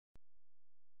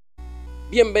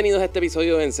Bienvenidos a este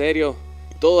episodio de En Serio.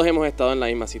 Todos hemos estado en la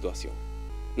misma situación.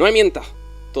 No me mientas,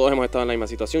 todos hemos estado en la misma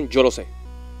situación, yo lo sé.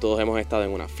 Todos hemos estado en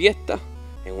una fiesta,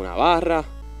 en una barra,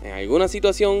 en alguna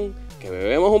situación que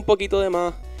bebemos un poquito de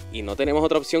más y no tenemos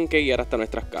otra opción que guiar hasta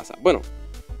nuestras casas. Bueno,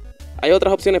 hay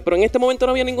otras opciones, pero en este momento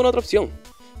no había ninguna otra opción.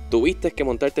 Tuviste que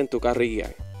montarte en tu carro y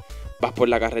guiar. Vas por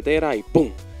la carretera y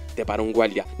 ¡pum! Te para un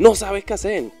guardia. No sabes qué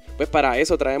hacer. Pues para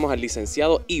eso traemos al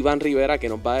licenciado Iván Rivera, que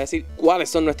nos va a decir cuáles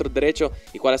son nuestros derechos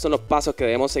y cuáles son los pasos que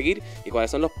debemos seguir y cuáles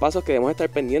son los pasos que debemos estar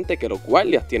pendientes que los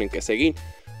guardias tienen que seguir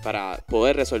para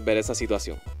poder resolver esa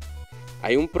situación.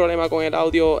 Hay un problema con el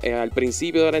audio al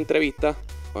principio de la entrevista,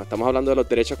 cuando estamos hablando de los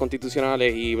derechos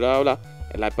constitucionales y bla bla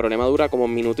bla. El problema dura como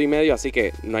 1 minuto y medio, así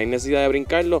que no hay necesidad de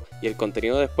brincarlo. Y el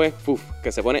contenido después,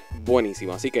 que se pone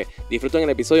buenísimo. Así que disfruten el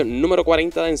episodio número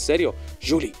 40 de En Serio.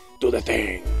 Julie, do the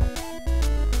thing.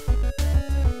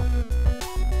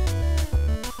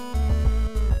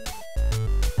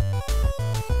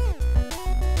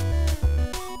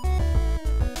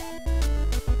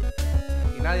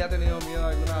 Y nadie ha tenido miedo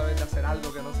alguna vez de hacer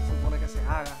algo que no se supone que se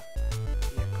haga.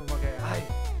 Y es como que, ay,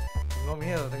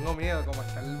 tengo miedo, como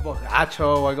estar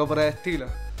borracho o algo por el estilo.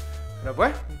 Pero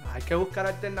pues, hay que buscar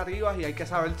alternativas y hay que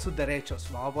saber sus derechos.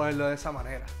 Vamos a ponerlo de esa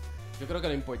manera. Yo creo que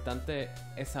lo importante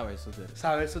es saber sus derechos.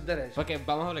 Saber sus derechos. Porque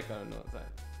vamos a hablar claro, ¿no? O sea,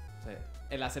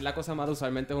 el hacer la cosa mala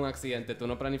usualmente es un accidente. Tú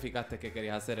no planificaste que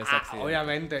querías hacer ese accidente.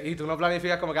 Obviamente. Y tú no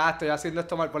planificas como que, estoy haciendo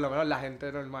esto mal. Por lo menos la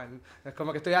gente normal. Es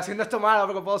como que estoy haciendo esto mal a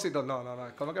propósito. No.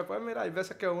 Es como que, pues, mira, hay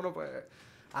veces que uno, pues,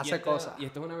 hace cosas. Y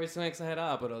esto es una versión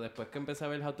exagerada, pero después que empecé a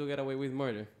ver How to Get Away with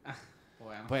Murder,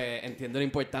 Bueno, pues entiendo lo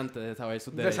importante de saber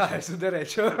sus De derechos. saber sus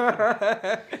derechos.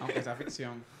 aunque sea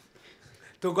ficción.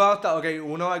 Tú cuando estás,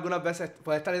 uno algunas veces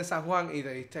puede estar en San Juan y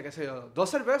te diste, qué sé yo, 2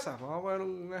 cervezas. Vamos a poner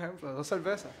un ejemplo, 2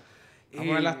 cervezas. Vamos a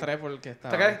poner las 3 porque está.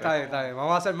 Está bien.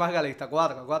 Vamos a ser más realistas.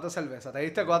 4 cervezas. Te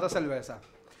diste 4 cervezas.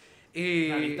 Y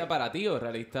 ¿Realista para ti o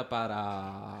realista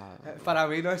para...? para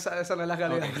mí no, esa no es la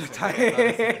realidad. Ok, Pero está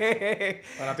bien.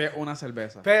 Para ti es una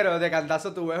cerveza. Pero de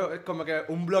cantazo tú ves es como que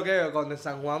un bloqueo. Cuando en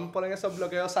San Juan ponen esos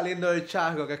bloqueos saliendo del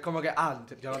chasco, que es como que,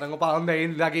 yo no tengo para dónde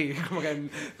ir de aquí. Como que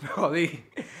me jodí.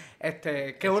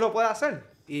 ¿Qué uno puede hacer?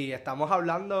 Y estamos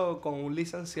hablando con un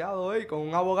licenciado hoy, con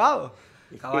un abogado.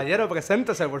 Caballero,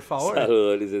 preséntese, por favor.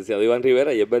 Saludos, licenciado Iván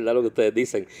Rivera. Y es verdad lo que ustedes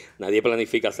dicen. Nadie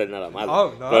planifica hacer nada malo.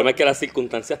 No. El problema es que las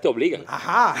circunstancias te obligan.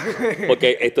 Ajá.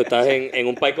 Porque estás en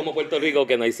un país como Puerto Rico,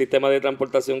 que no hay sistema de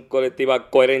transportación colectiva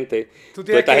coherente. Tú Tú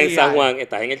tienes estás que en San guiar. Juan,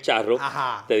 estás en el charro,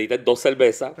 Ajá. te diste 2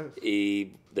 cervezas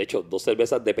y... De hecho, 2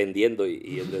 cervezas dependiendo,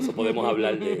 y de eso podemos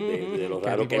hablar de lo ¿Qué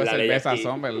raro tipo que es de la ley cervezas aquí.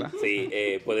 son, verdad? Sí,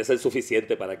 puede ser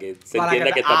suficiente para que se Para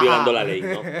entienda que- que estás ajá. violando la ley,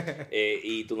 ¿no?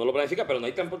 Y tú no lo planificas, pero no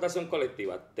hay transportación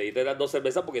colectiva. Te diste las 2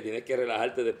 cervezas porque tienes que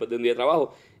relajarte después de un día de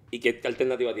trabajo. ¿Y qué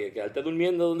alternativa tienes? ¿Quedarte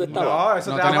durmiendo donde estabas? No,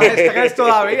 eso No te da más tenemos- estrés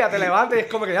todavía. Te levantas y es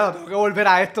como que ya no tengo que volver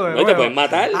a esto de No, nuevo. te pueden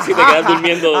matar si te quedas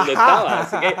durmiendo donde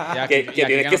estabas. Así Y que aquí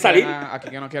tienes que no salir. aquí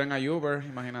que no quieren a Uber,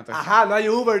 imagínate. Ajá, no hay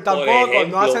Uber tampoco, ejemplo.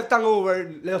 no aceptan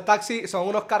Uber. Los taxis son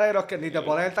unos careros que ni te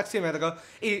ponen el taxímetro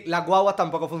y las guaguas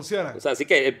tampoco funcionan. O sea, así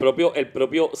que el propio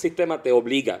sistema te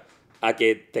obliga a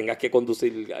que tengas que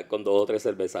conducir con 2 o 3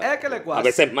 cervezas. Es que le cuas. A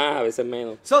veces más, a veces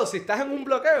menos. Si estás en un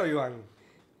bloqueo, Iván,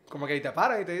 como que ahí te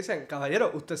paran y te dicen,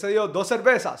 caballero, ¿usted se dio 2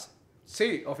 cervezas?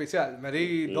 Sí, oficial, me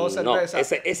di 2 No, cervezas.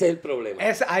 ese es el problema.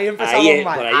 Ahí empezamos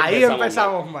mal. por Ahí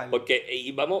empezamos mal. Porque,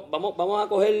 y vamos a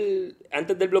coger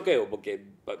antes del bloqueo, porque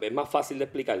es más fácil de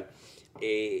explicar.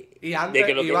 Y antes,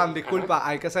 Iván, disculpa,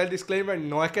 hay que hacer el disclaimer,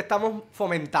 no es que estamos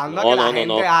fomentando a que la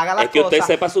gente haga las es que cosas.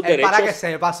 usted sepa sus es derechos. para que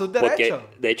sepa sus derechos.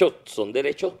 Porque, de hecho, son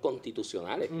derechos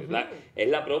constitucionales. ¿Verdad? Es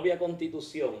la propia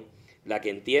Constitución la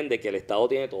que entiende que el Estado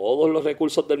tiene todos los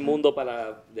recursos del mundo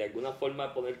para, de alguna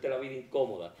forma, ponerte la vida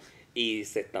incómoda. Y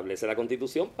se establece la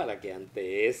Constitución para que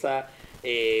ante esa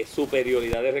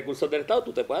superioridad de recursos del Estado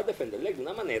tú te puedas defender de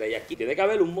alguna manera. Y aquí tiene que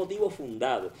haber un motivo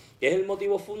fundado. ¿Qué es el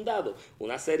motivo fundado?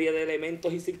 Una serie de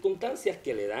elementos y circunstancias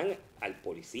que le dan al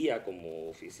policía como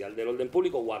oficial del orden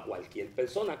público o a cualquier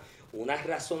persona una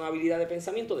razonabilidad de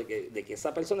pensamiento de que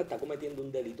esa persona está cometiendo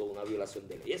un delito o una violación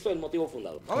de ley. Y eso es el motivo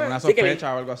fundado. Como una Así que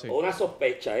sospecha o algo así. O una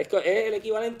sospecha. Es el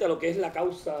equivalente a lo que es la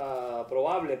causa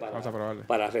probable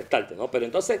para arrestarte, ¿no? Pero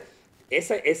entonces,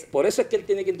 por eso es que él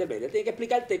tiene que intervenir. Él tiene que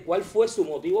explicarte cuál fue su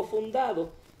motivo fundado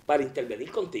para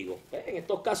intervenir contigo. En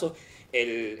estos casos,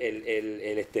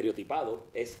 el estereotipado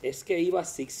es que iba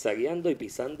zigzagueando y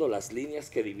pisando las líneas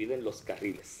que dividen los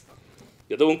carriles.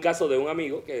 Yo tuve un caso de un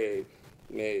amigo que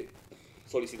me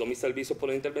solicitó mis servicios por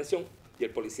una intervención y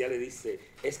el policía le dice,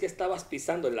 es que estabas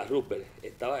pisando en la Rupert,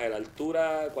 estaba a la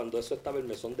altura, cuando eso estaba el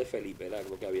mesón de Felipe, era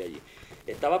lo que había allí.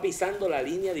 Estaba pisando la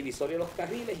línea divisoria de los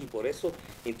carriles y por eso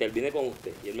intervine con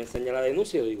usted. Y él me enseña la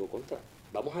denuncia y yo digo, contra,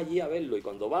 vamos allí a verlo. Y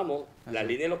cuando vamos, la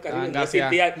línea de los carriles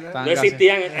no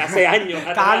existían hace años.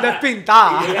 Estaban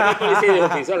despintadas. Y yo llamé al policía y digo,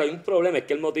 oficial, hay un problema, es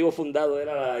que el motivo fundado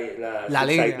era la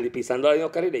línea. Pisando la línea de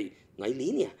los carriles y no hay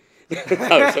línea.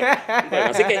 Bueno,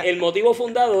 así que el motivo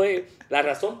fundado es la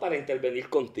razón para intervenir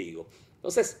contigo.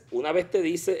 Entonces, una vez te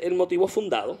dice el motivo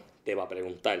fundado, te va a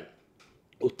preguntar,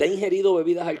 ¿usted ha ingerido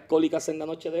bebidas alcohólicas en la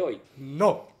noche de hoy?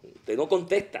 No. Usted no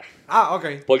contesta. Ah,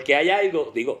 ok. Porque hay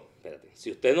algo, digo, espérate,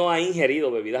 si usted no ha ingerido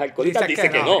bebidas alcohólicas, dice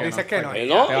que no. Dices que no. Que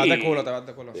no, Te vas de y- culo, te vas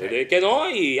de culo. Dice que no,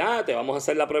 y te vamos a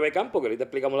hacer la prueba de campo, que ahorita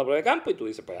explicamos la prueba de campo, y tú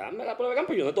dices, pues hazme la prueba de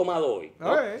campo, yo no he tomado hoy,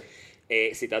 ¿no? Ok.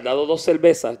 Si te has dado 2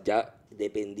 cervezas, ya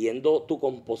dependiendo tu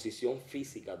composición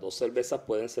física, 2 cervezas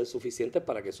pueden ser suficientes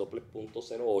para que soples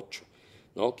 .08,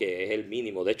 ¿no? Que es el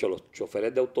mínimo. De hecho, los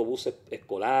choferes de autobuses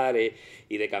escolares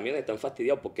y de camiones están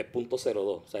fastidiados porque es .02.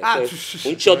 O sea, esto es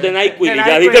un shot de NyQuil y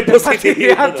ya diste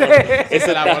positivo. ¿no?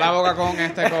 Se lavó la boca con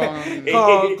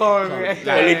Con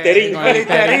Con Listerine. Con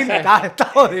Listerine. Está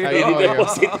jodido. Está bien Y jodido. diste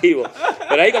positivo.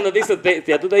 Pero ahí cuando te dice,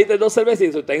 ya tú te diste 2 cervezas y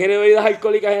dices, usted ingiere bebidas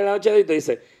alcohólicas en la noche de hoy, te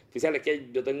dice, oficial, es que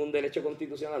yo tengo un derecho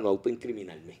constitucional a no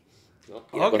autoincriminarme, ¿no?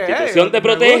 Y la Ok, Constitución te me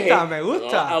protege me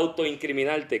gusta. no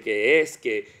autoincriminarte, que es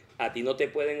que a ti no te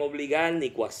pueden obligar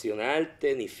ni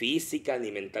coaccionarte, ni física,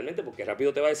 ni mentalmente, porque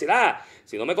rápido te va a decir,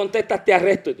 si no me contestas te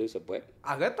arresto. Y tú dices, pues,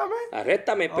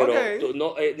 arréstame, pero Ok.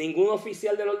 tú ningún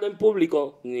oficial del orden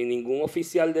público, ni ningún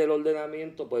oficial del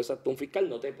ordenamiento, puede ser un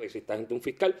fiscal, pues, si estás ante un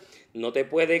fiscal, no te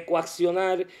puede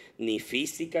coaccionar ni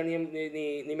física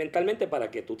ni mentalmente para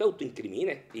que tú te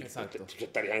autoincrimines. Y Exacto. te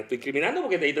estarían autoincriminando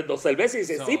porque te diste 2 cervezas y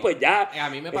dices, So, sí, pues ya. A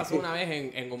mí me pasó una vez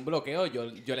en un bloqueo, yo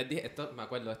les dije, me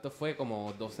acuerdo, esto fue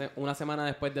como una semana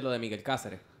después de lo de Miguel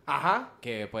Cáceres, Ajá.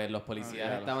 que pues los policías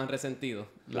claro. estaban resentidos.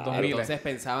 Los Claro. 2000. Entonces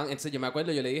pensaban, entonces yo me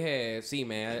acuerdo, yo le dije, sí,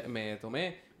 me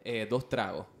tomé 2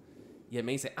 tragos. Y él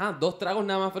me dice, 2 tragos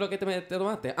nada más fue lo que te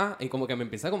tomaste. Y como que me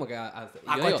empieza como que a A yo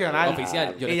digo, cuestionar.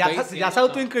 oficial, yo le Y ya, estoy ya se diciendo-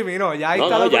 autoincriminó. Ya ahí No,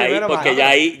 está no, lo ya ahí, primero. porque mano.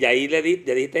 ya ahí le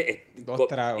diste 2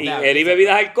 tragos. ingerí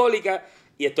bebidas alcohólicas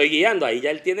y estoy guiando. Ahí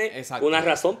ya él tiene Exacto. una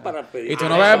razón para pedir. Y tú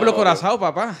no ves el Blue Curazao,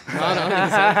 papá.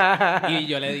 No, y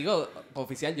yo le digo,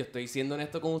 oficial, yo estoy siendo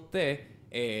honesto con usted.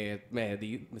 Me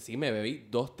bebí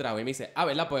 2 tragos. Y me dice,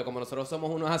 ¿verdad? Porque como nosotros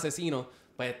somos unos asesinos,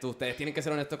 pues ustedes tienen que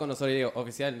ser honestos con nosotros. Y yo digo,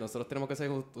 oficial, nosotros tenemos que ser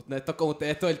honestos con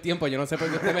ustedes todo el tiempo. Yo no sé por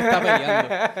qué usted me está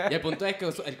peleando. Y el punto es que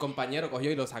el compañero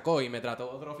cogió y lo sacó y me trató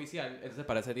otro oficial. Entonces,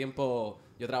 para ese tiempo,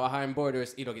 yo trabajaba en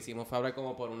Borders y lo que hicimos fue hablar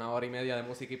como por 1 hora y media de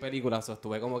música y películas. O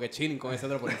estuve como que chilling con ese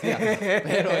otro policía.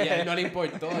 Pero ya a él no le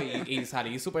importó y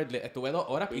salí estuve 2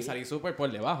 horas y salí súper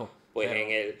por debajo. Pues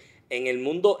Pero- en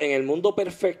el mundo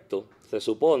perfecto se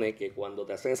supone que cuando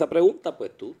te hacen esa pregunta,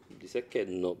 pues tú dices que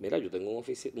no, mira, yo tengo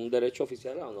un derecho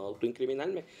oficial a no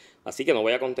autoincriminarme, así que no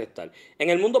voy a contestar. En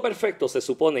el mundo perfecto se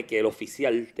supone que el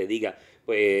oficial te diga,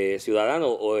 pues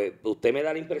ciudadano, usted me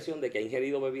da la impresión de que ha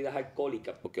ingerido bebidas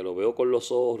alcohólicas porque lo veo con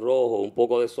los ojos rojos, un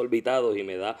poco desorbitados y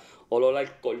me da olor a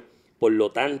alcohol, por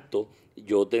lo tanto,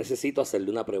 yo necesito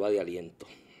hacerle una prueba de aliento.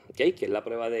 ¿Okay? Que es la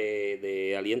prueba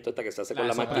de aliento esta que se hace La con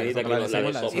la de soplar, maquinita, soplar, que la de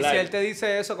soplar. Y si soplar. él te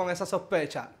dice eso con esa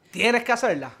sospecha, ¿tienes que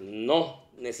hacerla? No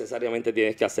necesariamente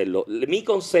tienes que hacerlo. Mi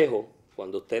consejo,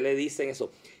 cuando usted le dicen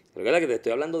eso, recuerda que te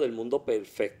estoy hablando del mundo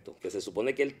perfecto, que se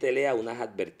supone que él te lea unas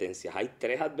advertencias. Hay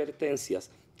 3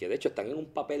 advertencias que de hecho están en un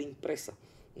papel impresa,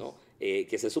 ¿no?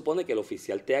 Que se supone que el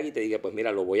oficial te haga y te diga, pues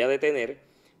mira, lo voy a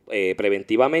detener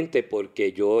preventivamente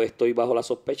porque yo estoy bajo la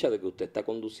sospecha de que usted está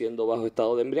conduciendo bajo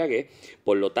estado de embriaguez,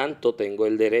 por lo tanto tengo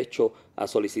el derecho a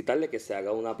solicitarle que se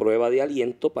haga una prueba de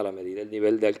aliento para medir el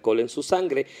nivel de alcohol en su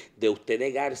sangre. De usted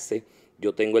negarse,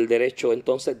 yo tengo el derecho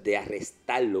entonces de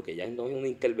arrestarlo, que ya no es una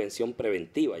intervención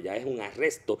preventiva, ya es un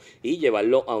arresto, y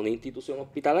llevarlo a una institución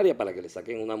hospitalaria para que le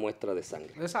saquen una muestra de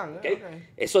sangre. De sangre. ¿Ok? Ok.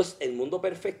 Eso es el mundo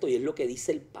perfecto y es lo que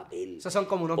dice el papel. Esos son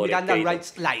como unos Por Miranda escrito.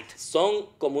 Rights Light. Son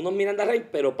como unos Miranda Rights,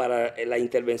 pero para la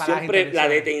intervención, Para las intervenciones. la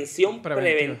detención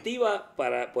Preventiva.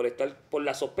 preventiva por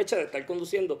la sospecha de estar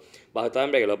conduciendo bajo estado de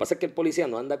embriaguez. Lo que pasa es que el policía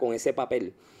no anda con ese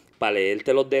papel para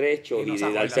leerte los derechos Y no y se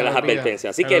acuerda, darte se las lo olvida,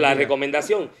 advertencias. Así se que lo la olvida.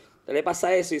 recomendación, usted le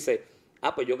pasa eso y dice,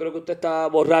 pues yo creo que usted está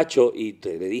borracho, y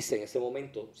te le dice en ese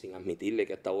momento, sin admitirle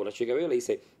que está borracho y que bebió, le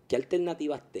dice, ¿qué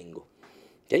alternativas tengo?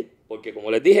 ¿Ok? Porque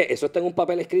como les dije, eso está en un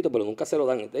papel escrito, pero nunca se lo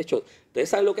dan. De hecho, ¿ustedes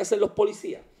saben lo que hacen los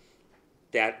policías?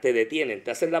 Te detienen,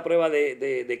 te hacen la prueba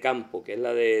de campo, que es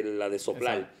la de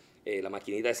soplar. Exacto. la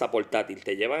maquinita esa portátil,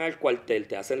 te llevan al cuartel,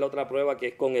 te hacen la otra prueba que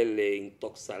es con el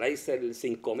Intoxalizer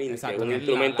 5000, Exacto, que es un que es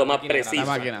instrumento la más máquina grande. preciso.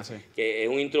 La máquina, sí. Que es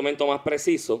un instrumento más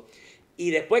preciso. Y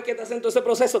después que te hacen todo ese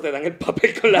proceso, te dan el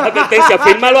papel con las advertencias,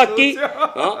 fírmalo aquí,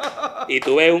 ¿no? Y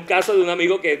tú ves un caso de un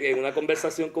amigo que en una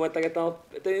conversación como esta que estamos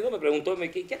teniendo me preguntó,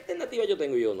 ¿qué alternativa yo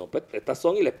tengo? Y yo, no, pues estas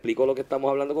son, y le explico lo que estamos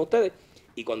hablando con ustedes.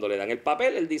 Y cuando le dan el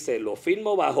papel, él dice, lo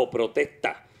firmo bajo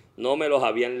protesta, no me los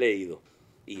habían leído.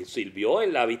 Y sirvió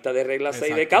en la vista de regla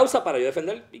 6 de Exacto. causa para yo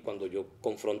defender. Y cuando yo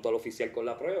confronto al oficial con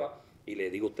la prueba, y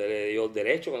le digo, ¿usted le dio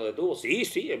derecho cuando detuvo? Sí,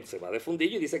 él se va de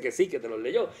fundillo y dice que sí, que te lo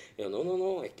leyó. Y yo,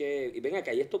 no, es que, y ven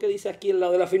acá, ¿y esto que dice aquí al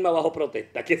lado de la firma bajo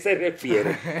protesta? ¿A qué se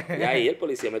refiere? Y ahí el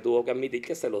policía me tuvo que admitir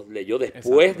que se los leyó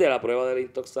después de la prueba del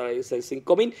Intoxalizer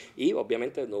 5000 y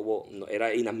obviamente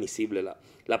era inadmisible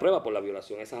la prueba por la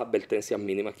violación a esas advertencias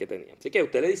mínimas que tenía. Así que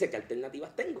usted le dice, ¿qué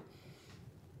alternativas tengo?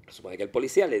 Supone que el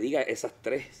policía le diga esas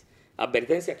 3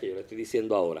 advertencias que yo le estoy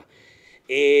diciendo ahora.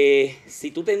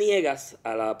 Si tú te niegas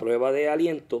a la prueba de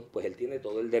aliento, pues él tiene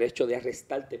todo el derecho de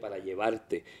arrestarte para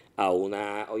llevarte a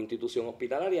una institución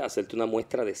hospitalaria a hacerte una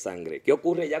muestra de sangre. ¿Qué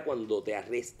ocurre ya cuando te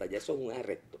arresta? Ya eso es un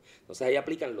arresto. Entonces ahí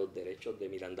aplican los derechos de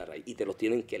Miranda Ray y te los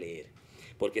tienen que leer.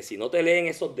 Porque si no te leen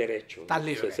esos derechos, Estás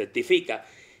libre. se certifica.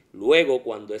 Luego,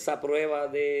 cuando esa prueba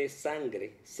de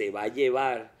sangre se va a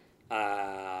llevar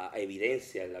a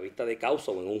evidencia en la vista de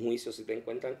causa o en un juicio si te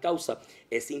encuentran causa,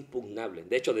 es impugnable.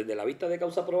 De hecho, desde la vista de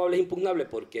causa probable es impugnable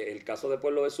porque el caso de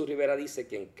Pueblo Jesús Rivera dice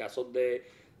que en casos de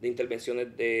intervenciones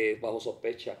bajo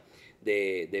sospecha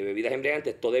de bebidas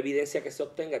embriagantes, toda evidencia que se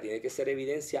obtenga tiene que ser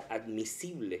evidencia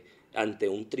admisible ante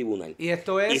un tribunal. Y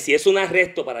esto es... Y si es un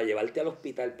arresto para llevarte al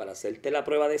hospital para hacerte la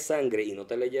prueba de sangre y no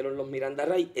te leyeron los Miranda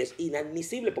Ray, es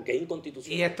inadmisible porque es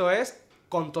inconstitucional. Y esto es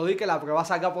con todo y que la prueba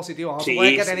salga positiva. Vamos Sí, a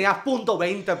suponer que sí. tenías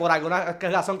 .20 por alguna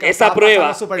razón que Esa estaba prueba,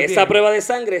 pasando súper esa bien. prueba de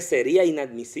sangre sería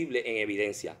inadmisible en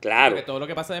evidencia, claro. Porque todo lo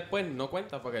que pasa después no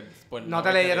cuenta porque pues, No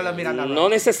te leyeron los Miranda Ray. No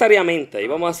necesariamente, ahí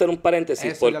vamos a hacer un paréntesis,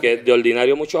 Eso es lo porque que- de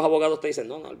ordinario muchos abogados te dicen,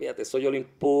 no, olvídate, eso yo lo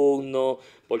impugno,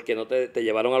 porque no te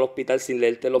llevaron al hospital sin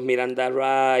leerte los Miranda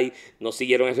Ray, no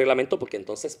siguieron el reglamento, porque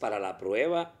entonces para la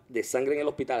prueba de sangre en el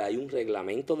hospital hay un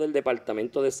reglamento del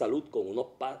Departamento de Salud con unos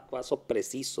pasos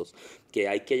precisos que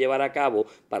hay que llevar a cabo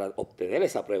para obtener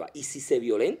esa prueba. Y si se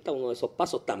violenta uno de esos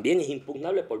pasos, también es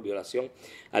impugnable por violación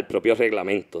al propio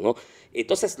reglamento, ¿no?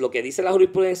 Entonces, lo que dice la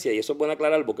jurisprudencia, y eso es bueno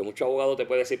aclarar, porque muchos abogados te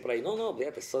pueden decir por ahí, no,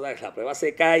 fíjate, la prueba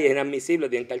se cae, es inadmisible,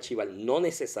 tienen que archivar. No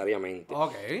necesariamente.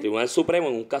 Ok. El Tribunal Supremo,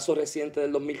 en un caso reciente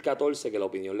del 2014, que la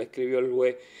opinión le escribió el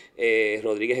juez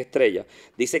Rodríguez Estrella,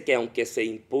 dice que aunque se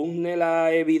impugne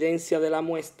la evidencia de la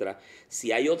muestra,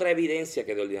 si hay otra evidencia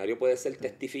que de ordinario puede ser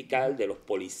testificar de los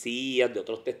policías, de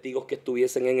otros testigos que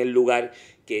estuviesen en el lugar,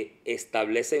 que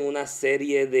establecen una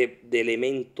serie de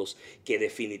elementos que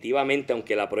definitivamente,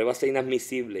 aunque la prueba sea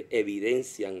inadmisible,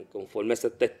 evidencian, conforme a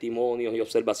esos testimonios y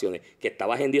observaciones, que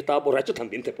estabas hendido, estabas borracho,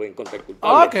 también te pueden encontrar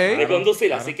culpable Ok. de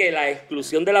conducir. Así que la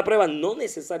exclusión de la prueba no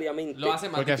necesariamente lo hace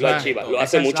más Porque difícil. lo archiva, lo Eso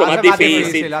hace es- mucho lo más hace más difícil,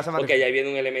 difícil, lo hace más porque difícil. ahí viene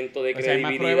un elemento de O sea, hay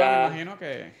más pruebas, me credibilidad. imagino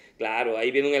que... Claro, ahí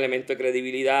viene un elemento de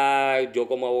credibilidad. Yo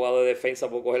como abogado de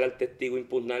defensa puedo coger al testigo,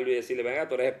 impugnarlo y decirle, venga,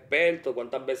 tú eres experto,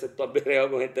 ¿cuántas veces tú has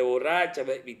bregado con gente borracha?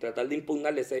 Y tratar de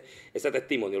impugnarle ese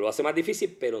testimonio. Lo hace más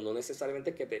difícil, pero no necesariamente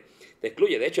es que te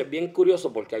excluye. De hecho, es bien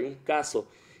curioso porque hay un caso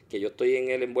que yo estoy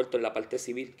envuelto en la parte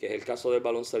civil, que es el caso del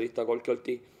baloncelista Corky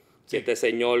Ortiz, que este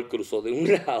señor cruzó de un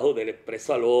lado del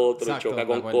expreso al otro, Exacto, choca me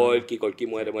con acuerdo. Corky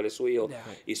muere su hijo, Ya.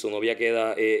 y su novia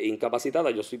queda incapacitada.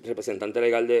 Yo soy representante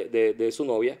legal de su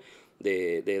novia,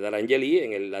 de Darangeli,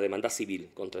 en la demanda civil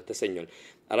contra este señor.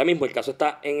 Ahora mismo el caso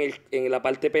está en la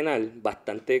parte penal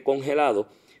bastante congelado,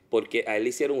 porque a él le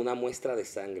hicieron una muestra de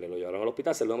sangre, lo llevaron al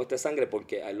hospital, se le dio una muestra de sangre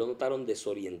porque a él lo notaron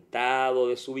desorientado,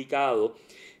 desubicado.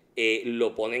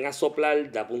 Lo ponen a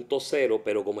soplar, da .0,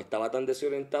 pero como estaba tan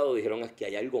desorientado, dijeron que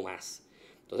hay algo más.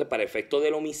 Entonces, para efecto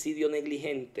del homicidio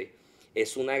negligente,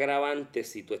 es un agravante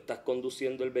si tú estás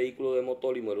conduciendo el vehículo de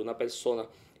motor y muere una persona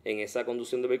en esa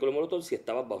conducción del vehículo de motor si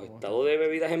estabas bajo estado de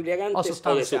bebidas embriagantes o de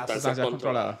sustancias. sustancias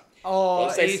controladas. Y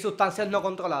Entonces, sustancias no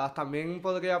controladas también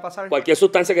podría pasar. cualquier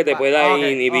sustancia que te pueda Ok,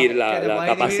 inhibir ok, la que te pueda inhibir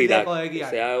de capacidad, poder que guiar.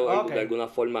 sea Ok. de alguna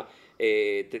forma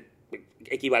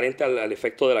equivalente al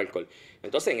efecto del alcohol.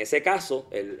 Entonces, en ese caso,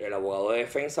 el abogado de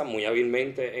defensa, muy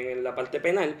hábilmente en la parte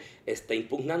penal, está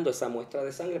impugnando esa muestra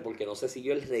de sangre porque no se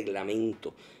siguió el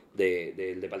reglamento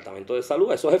del Departamento de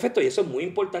Salud a esos efectos, y eso es muy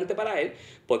importante para él,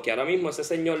 porque ahora mismo ese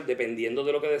señor, dependiendo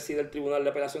de lo que decide el Tribunal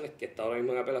de Apelaciones, que está ahora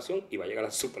mismo en apelación y va a llegar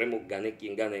al Supremo, gane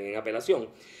quien gane en apelación,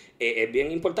 es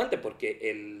bien importante porque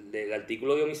el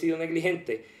artículo de homicidio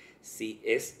negligente, si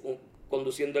es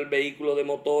conduciendo el vehículo de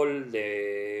motor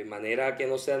de manera que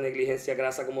no sea negligencia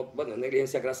grasa como, bueno, es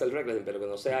negligencia grasa el reckless, pero que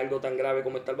no sea algo tan grave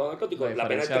como estar bajo narcótico, la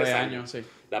pena es 3 años. Sí.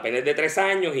 La pena es de 3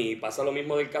 años y pasa lo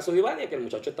mismo del caso de Ivania, que el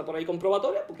muchacho está por ahí con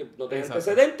probatoria porque no tenía Exacto.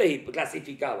 antecedentes y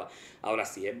clasificaba. Ahora,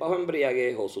 si es bajo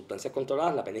embriaguez o sustancias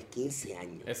controladas, la pena es 15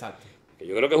 años. Exacto. Que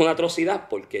yo creo que es una atrocidad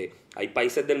porque hay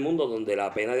países del mundo donde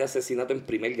la pena de asesinato en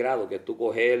primer grado, que es tú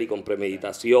coger y con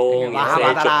premeditación, y Vas a ese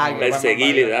matar hecho, a alguien. el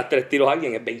seguir y le das 3 tiros a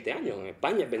alguien, es 20 años. En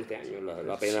España es 20 años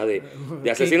la pena de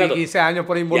asesinato. 15 años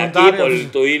por Y aquí, involuntario.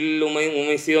 por tu ir un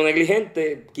homicidio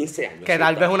negligente, 15 años. Que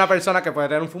tal vez una persona que puede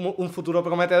tener un futuro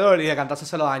prometedor y de cantazo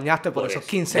se lo dañaste por Por esos eso.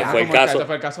 15 Que años. fue el Como que caso. este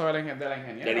fue el caso de la ingeniera.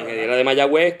 De la ingeniera de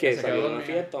Mayagüez que Que se salió quedó de una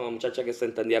dormida. fiesta, una muchacha que se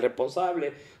entendía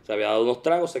responsable, se había dado unos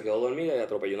tragos, se quedó dormida y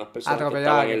atropelló a unas personas que Atropellar.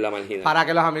 estaban en la marginal. Para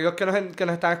que los amigos que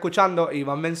nos están escuchando,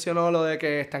 Iván mencionó lo de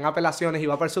que está en apelaciones y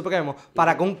va para el Supremo.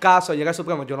 Para que un caso llegue al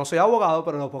Supremo, yo no soy abogado,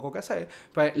 pero lo poco que sé,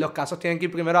 pues los casos tienen que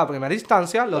ir primero a primera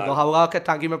instancia. Los Claro. dos abogados que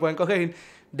están aquí me pueden corregir.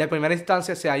 De primera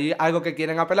instancia, si hay algo que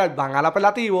quieren apelar, van al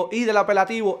apelativo y del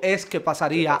apelativo es que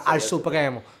pasaría al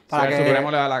Supremo. Para el Supremo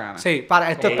le da la gana. Sí,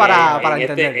 esto es En- para en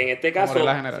entender. en este Como caso,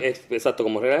 regla general. exacto,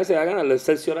 como regla general se da gana el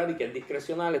cerciorar y que es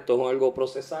discrecional, esto es algo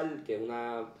procesal, que es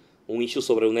un issue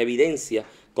sobre una evidencia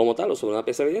como tal o sobre una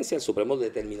pieza de evidencia, el Supremo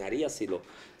determinaría si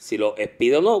lo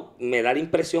expide o no. Me da la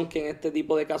impresión que en este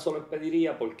tipo de casos lo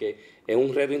expediría porque es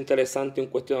un reto interesante, un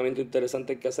cuestionamiento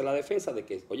interesante que hace la defensa de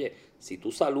que, oye, si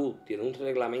tu salud tiene un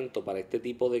reglamento para este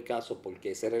tipo de casos,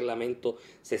 porque ese reglamento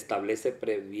se establece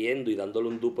previendo y dándole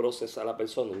un due process a la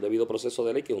persona, un debido proceso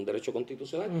de ley, que es un derecho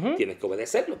constitucional, tienes que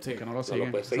obedecerlo. Sí, que no lo No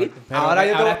siguen. puedes seguir. Exacto. Pero Ahora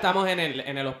yo te ahora voy- estamos en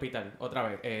el hospital, otra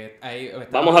vez.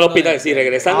 Vamos al hospital, sí,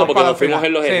 regresando, Vamos porque para el nos fuimos hospital.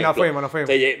 en los Sí, nos ejemplos. fuimos.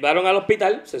 Te llevaron al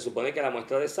hospital, se supone que la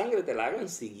muestra de sangre te la hagan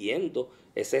siguiendo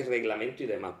ese reglamento y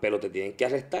demás, pero te tienen que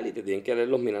arrestar y te tienen que leer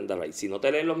los Miranda Rights. Si no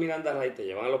te leen los Miranda Rights, te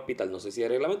llevan al hospital, no sé si hay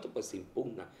reglamento, pues se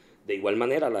impugna. De igual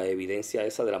manera, la evidencia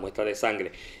esa de la muestra de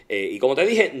sangre. Y como te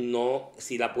dije, no,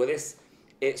 si la puedes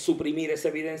suprimir esa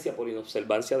evidencia por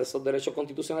inobservancia de esos derechos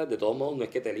constitucionales, de todos modos no es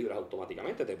que te libras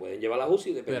automáticamente, te pueden llevar a la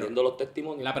UCI dependiendo de los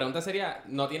testimonios. La pregunta sería,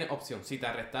 no tienes opción. Si te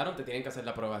arrestaron, te tienen que hacer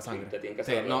la prueba de sangre. te tienen que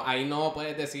hacer Sí, la prueba. no, ahí no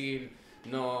puedes decir,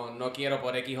 no quiero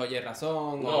por X o Y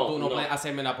razón, No, o tú no, no. puedes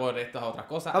hacérmela por estas otras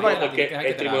cosas. Ah, Ahí porque la Porque tienes que dejar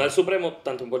el que te la Tribunal hagan. Supremo,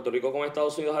 tanto en Puerto Rico como en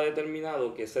Estados Unidos, ha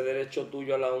determinado que ese derecho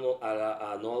tuyo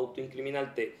a no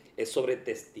autoincriminarte es sobre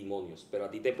testimonios, pero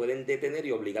a ti te pueden detener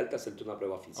y obligarte a hacerte una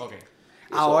prueba física. Ok.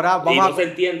 Ahora y vamos no se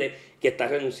entiende que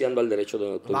estás renunciando al derecho de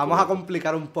Vamos a autoincriminarte.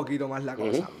 complicar un poquito más la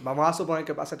cosa. Vamos a suponer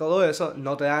que pase todo eso,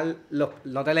 no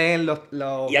te leen los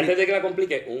Y antes de que la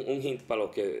complique, un hint para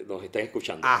los que nos estén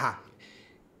escuchando. Ajá.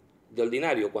 De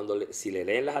ordinario, si le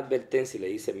leen las advertencias y le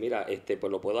dicen, mira, pues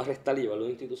lo puedo arrestar y llevarlo a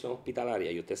una institución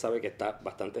hospitalaria y usted sabe que está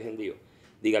bastante hendido,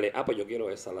 dígale, pues yo quiero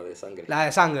esa, la de sangre. La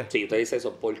de sangre. Sí, usted dice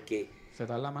eso porque Se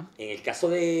tarda más. en el caso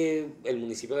del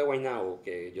municipio de Guaynabo,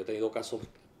 que yo he tenido casos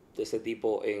de ese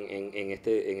tipo en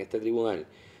este tribunal,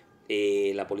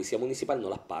 la policía municipal no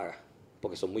las paga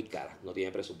porque son muy caras, no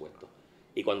tiene presupuesto.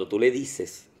 Y cuando tú le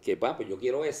dices que, pues yo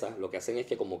quiero esa, lo que hacen es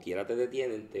que como quiera te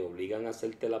detienen, te obligan a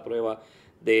hacerte la prueba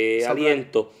de Sobre-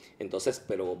 aliento. Entonces,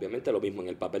 pero obviamente lo mismo, en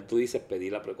el papel tú dices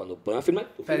pedir la prueba, cuando puedan firmar,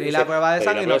 tú Pedí dices, la prueba de pedí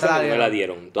sangre y prueba no te la de sangre, dieron.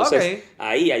 dieron. Entonces, Ok.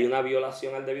 ahí hay una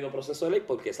violación al debido proceso de ley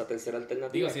porque esa tercera Digo,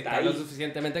 alternativa si está estás lo ahí.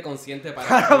 suficientemente consciente para...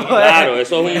 Claro,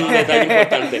 eso es un detalle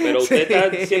importante, pero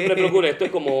usted Sí. siempre procura, esto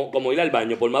es como ir al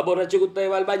baño, por más borracho que usted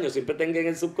va al baño, siempre tenga en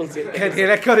el subconsciente Que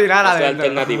tienes que orinar esa es adentro.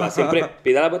 alternativa, siempre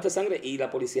pida la muestra de sangre y la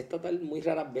policía estatal muy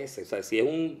raras veces, o sea, si es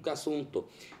un asunto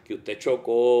que usted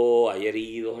chocó, hay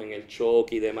heridos en el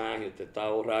choque y demás, y usted está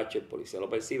borracho, el policía lo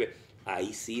percibe,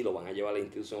 ahí sí lo van a llevar a la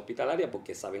institución hospitalaria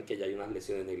porque saben que ya hay unas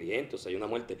lesiones negligentes, o sea, hay una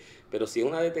muerte. Pero si es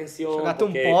una detención... Chocaste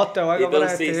un porque- poste o algo por el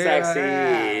entonces, estilo,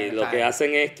 sí, lo está que bien.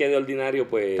 hacen es que de ordinario,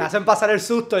 pues... Te hacen pasar el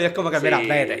susto y es como que, mira, Sí,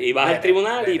 vete. y vas al vete,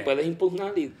 tribunal y vete. puedes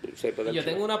impugnar y se puede... Yo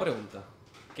tengo una pregunta,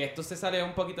 que esto se sale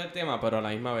un poquito del tema, pero a la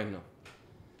misma vez no.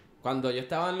 Cuando yo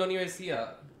estaba en la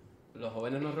universidad, los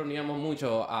jóvenes nos reuníamos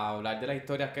mucho a hablar de las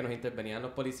historias que nos intervenían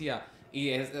los policías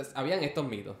y habían estos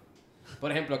mitos.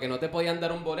 Por ejemplo, que no te podían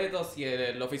dar un boleto si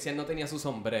el oficial no tenía su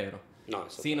sombrero. No,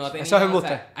 eso Si no tenía, Eso es o embuste.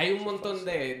 sea, hay un montón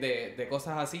de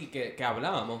cosas así que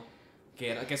hablábamos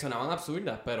que sonaban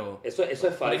absurdas, pero... Eso es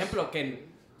falso. Por ejemplo, que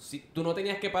si tú no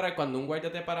tenías que parar cuando un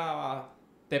guardia te paraba,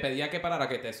 te pedía que parara,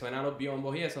 que te suenan los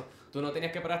biombos y eso, tú no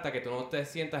tenías que parar hasta que tú no te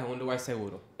sientas en un lugar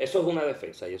seguro. Eso es una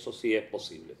defensa y eso sí es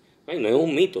posible. Ay, no es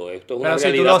un mito, esto es una Pero si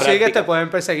tú realidad lo sigues, práctica. te pueden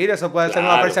perseguir. Eso puede ser una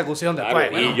Claro, persecución claro.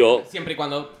 después. Y yo- Siempre y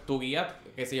cuando tu guía,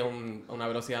 que sea una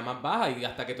velocidad más baja y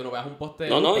hasta que tú no veas un poste de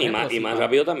No, luz, no, por y ejemplo, más, sí, más para-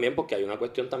 rápido también porque hay una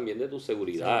cuestión también de tu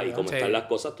seguridad y como Sí. están las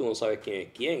cosas tú no sabes quién es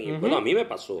quién. Y Ujú. bueno, a mí me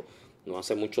pasó no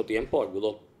hace mucho tiempo,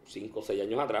 algunos 5 o 6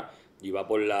 años atrás, yo iba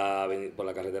por la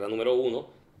carretera número 1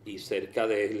 y cerca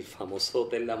del famoso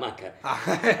Hotel La Hamaca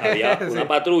había una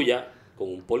patrulla con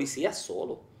un policía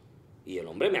solo. Y el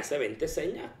hombre me hace 20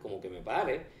 señas, como que me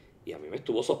pare. Y a mí me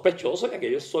estuvo sospechoso que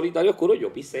aquello es solitario oscuro.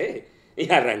 Yo pisé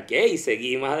y arranqué y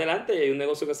seguí más adelante. Y hay un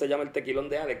negocio que se llama el Tequilón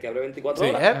de Alex que abre 24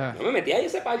 horas. Yo me metí ahí a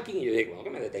ese parking y yo dije, bueno,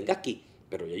 que me detenga aquí.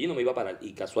 Pero yo allí no me iba a parar.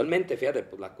 Y casualmente, fíjate,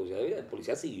 por la curiosidad de vida, el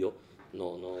policía siguió.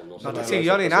 No te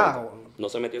siguió ni nada. No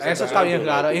se metió. Eso está bien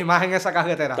raro. Y más en esa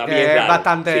carretera. Está que bien raro. Es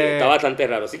bastante... Sí, está bastante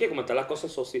raro. Así que como están las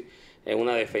cosas, eso sí es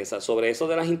una defensa. Sobre eso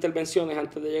de las intervenciones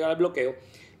antes de llegar al bloqueo,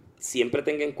 siempre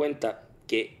tenga en cuenta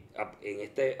que en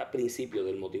este principio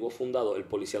del motivo fundado, el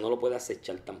policía no lo puede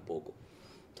acechar tampoco.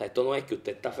 O sea, esto no es que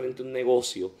usted está frente a un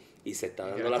negocio y se está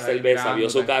dando la cerveza, vio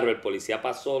su carro, el policía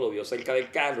pasó, lo vio cerca del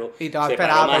carro, y se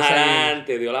paró más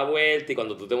adelante, dio la vuelta y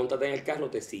cuando tú te montaste en el carro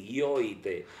te siguió y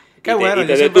te... Qué bueno,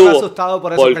 yo siempre me he asustado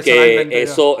por eso porque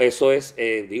eso es,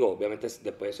 digo, obviamente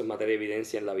después eso es materia de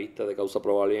evidencia en la vista de causa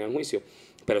probable y en el juicio,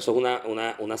 pero eso es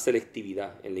una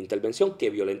selectividad en la intervención que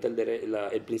violenta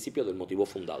el principio del motivo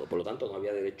fundado. Por lo tanto, no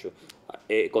había derecho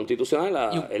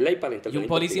constitucional, ley para intervenir. Y un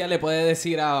policía le puede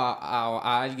decir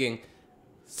a alguien,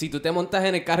 si tú te montas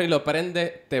en el carro y lo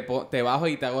prendes, te bajo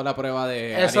y te hago la prueba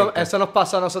de Eso nos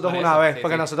pasó a nosotros una vez,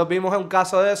 porque nosotros vimos un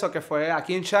caso de eso que fue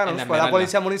aquí en Shannon, fue la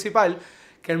policía municipal,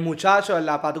 que el muchacho en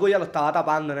la patrulla lo estaba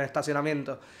tapando en el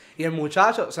estacionamiento. Y el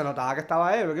muchacho se notaba que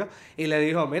estaba ebrio y le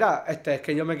dijo, mira, es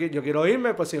que yo quiero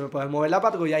irme, pues si me puedes mover la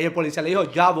patrulla. Y el policía le dijo,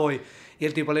 ya voy. Y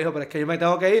el tipo le dijo, pero es que yo me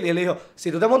tengo que ir. Y él le dijo,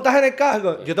 si tú te montas en el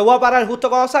carro, yo te voy a parar justo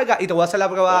cuando salga y te voy a hacer la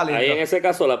prueba de aliento. Ahí en ese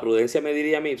caso la prudencia me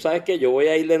diría a mí, ¿sabes qué? Yo voy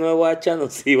a ir de nuevo a Shannon.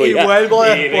 Sí, vuelvo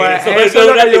después. Eso es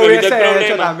lo que yo hubiese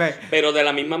hecho también. Pero de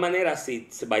la misma manera, si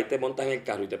vas y te montas en el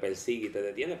carro y te persigue y te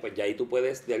detiene, pues ya ahí tú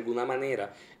puedes de alguna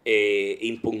manera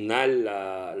impugnar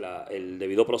el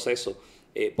debido proceso.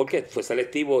 Porque fue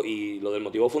selectivo y lo del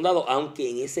motivo fundado, aunque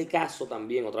en ese caso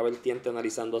también, otra vertiente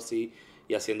analizando así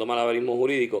y haciendo malabarismo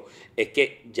jurídico, es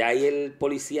que ya ahí el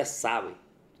policía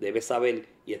debe saber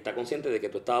y está consciente de que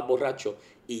tú estabas borracho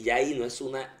y ya ahí no es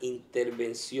una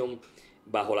intervención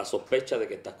bajo la sospecha de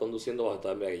que estás conduciendo bajo estado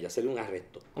de embriaguez, ya sería un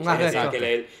arresto. Hay que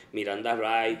leer Miranda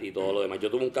Right y todo lo demás.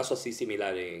 Yo tuve un caso así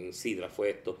similar en Sidra, fue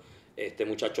esto. Este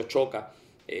muchacho choca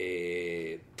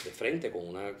de frente con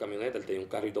una camioneta, él tenía un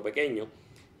carrito pequeño,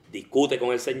 discute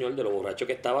con el señor de lo borracho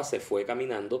que estaba, se fue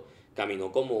caminando,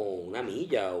 caminó como una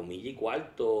milla o milla y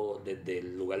cuarto desde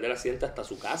el lugar del accidente hasta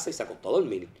su casa y se acostó a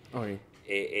dormir. Okay.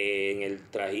 En el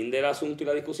trajín del asunto y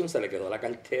la discusión se le quedó la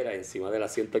cartera encima del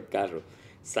asiento del carro.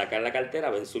 Sacan la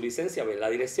cartera, ven su licencia, ven la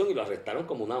dirección y lo arrestaron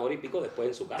como 1 hora y pico después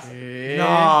en su casa. No. Y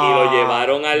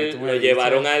lo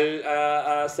llevaron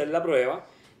a hacer la prueba.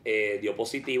 Dio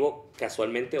positivo,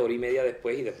 casualmente 1 hora y media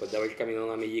después, y después de haber caminado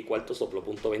 1 milla y cuarto sopló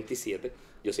 .27.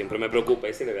 Yo siempre me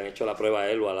preocupé si le habían hecho la prueba a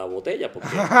él o a la botella, porque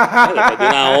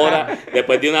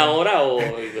después de una hora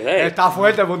está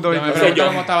fuerte .27.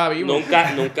 Yo estaba vivo.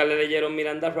 Nunca le leyeron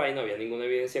Miranda Right, no había ninguna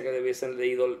evidencia que debiesen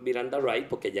leído Miranda Right,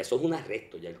 porque ya eso es un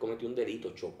arresto, ya él cometió un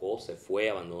delito, chocó, se fue,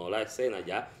 abandonó la escena,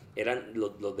 ya eran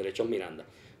los derechos Miranda.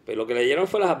 Pero lo que leyeron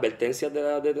fue las advertencias de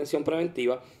la detención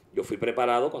preventiva. Yo fui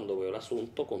preparado cuando veo el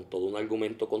asunto con todo un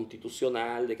argumento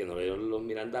constitucional de que no leyeron los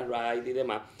Miranda Right y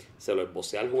demás. Se lo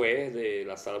esbocé al juez de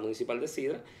la sala municipal de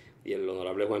Sidra y el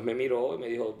honorable juez me miró y me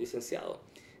dijo, licenciado,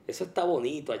 eso está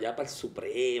bonito allá para el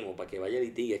Supremo, para que vaya a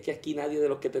litigar. Es que aquí nadie de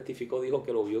los que testificó dijo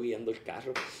que lo vio guiando el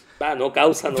carro. No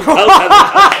causa.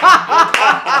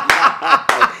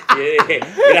 Y yo dije,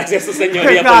 gracias su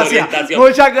señoría por la orientación.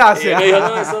 Muchas gracias. Y me dijo,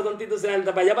 no, eso es constitucional,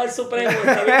 para allá para el Supremo,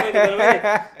 está bien, pero mire,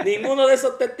 ninguno de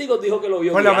esos testigos dijo que lo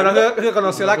vio guiando. Por lo menos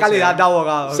reconoció la calidad de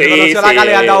abogado. Sí, reconoció la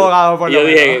calidad de abogado, por y lo yo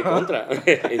menos. dije, contra.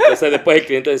 Entonces después el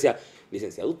cliente decía,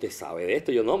 licenciado, ¿usted sabe de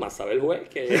esto? Yo, no, más sabe el juez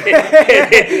que te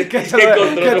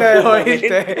dejó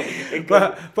irte.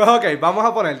 Pues ok, vamos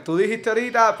a poner, tú dijiste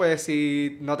ahorita, pues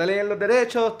si no te leen los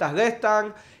derechos, te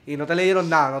arrestan y no te leyeron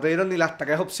nada, no te dieron ni las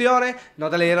 3 opciones,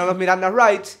 no te leyeron los Miranda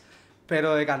Rights,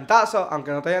 pero de cantazo, aunque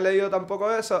no te hayan leído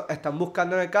tampoco eso, están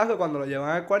buscando en el caso cuando lo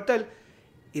llevan al cuartel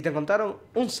y te encontraron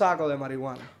un saco de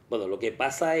marihuana. Bueno, lo que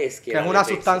pasa es que es una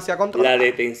sustancia controlada. La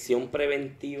detención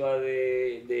preventiva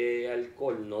de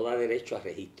alcohol no da derecho a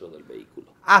registro del vehículo.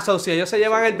 Si ellos se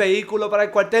llevan el vehículo para el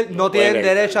cuartel, no tienen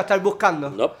derecho a estar buscando.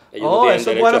 No, ellos no tienen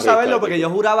eso es derecho bueno a saberlo porque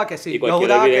registrar. yo juraba que sí. Y Yo cualquier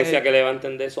juraba evidencia que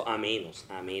levanten de eso, a menos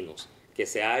que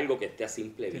sea algo que esté a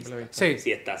simple vista. Sí.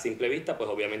 Si está a simple vista, pues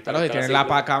obviamente... Claro, y tienes la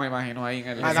paca, me imagino, ahí en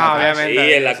el... obviamente.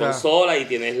 Sí, en la consola y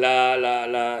tienes a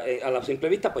la simple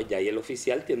vista, pues ya ahí el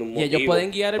oficial tiene un ¿Y motivo. ellos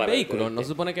pueden guiar el para vehículo? detenerte. ¿No se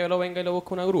supone que lo venga y lo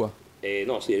busque una grúa?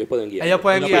 No, sí, ellos pueden guiar. Ellos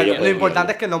pueden guiar. Ellos Lo pueden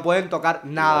importante guiar. es que no pueden tocar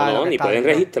nada. de lo No, que ni está pueden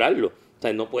dentro. registrarlo. O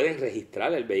sea, no pueden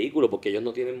registrar el vehículo porque ellos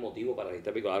no tienen motivo para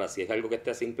registrar el vehículo. Ahora, si es algo que esté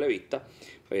a simple vista,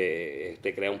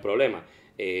 te crea un problema.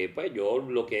 Pues yo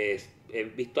lo que he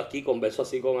visto aquí, converso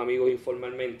así con amigos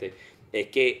informalmente, es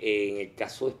que en el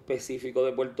caso específico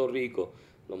de Puerto Rico,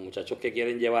 los muchachos que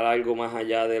quieren llevar algo más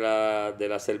allá de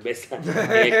la cerveza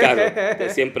en el carro,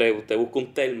 siempre usted busca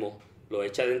un termo, lo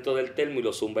echa dentro del termo y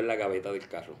lo zumba en la gaveta del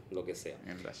carro, lo que sea.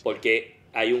 Porque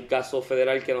hay un caso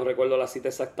federal que no recuerdo la cita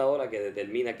exacta ahora que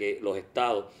determina que los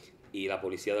estados y la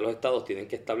policía de los estados tienen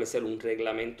que establecer un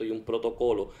reglamento y un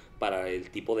protocolo para el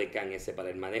tipo de can ese, para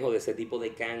el manejo de ese tipo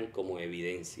de can como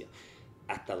evidencia.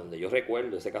 Hasta donde yo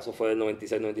recuerdo, ese caso fue del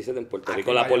 96-97, en Puerto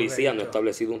Rico la policía no ha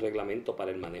establecido un reglamento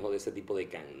para el manejo de ese tipo de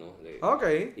can, ¿no? Ok.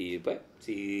 Y pues,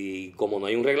 como no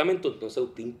hay un reglamento, entonces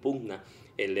usted impugna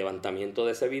el levantamiento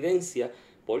de esa evidencia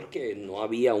porque no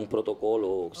había un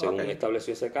protocolo, según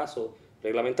estableció ese caso,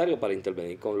 reglamentario para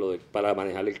intervenir para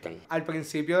manejar el can. Al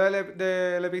principio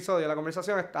del episodio, de la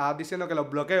conversación, estabas diciendo que los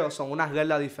bloqueos son una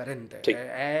regla diferente. Sí.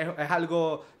 Es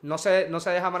algo, no se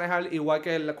deja manejar igual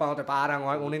que cuando te paran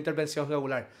o una intervención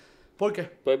regular. ¿Por qué?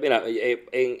 Pues mira,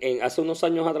 hace unos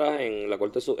años atrás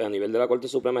a nivel de la Corte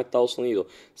Suprema de Estados Unidos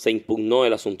se impugnó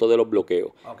el asunto de los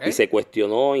bloqueos y se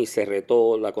cuestionó y se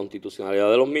retó la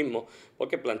constitucionalidad de los mismos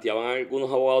porque planteaban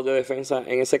algunos abogados de defensa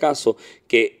en ese caso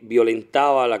que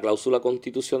violentaba la cláusula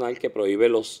constitucional que prohíbe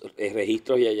los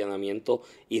registros y allanamientos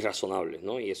irrazonables,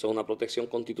 ¿no? Y eso es una protección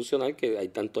constitucional que hay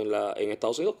tanto en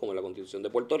Estados Unidos como en la Constitución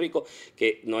de Puerto Rico,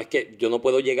 que no es que yo no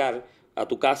puedo llegar a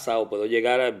tu casa o puedo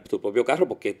llegar a tu propio carro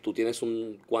porque tú tienes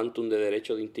un quantum de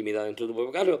derecho de intimidad dentro de tu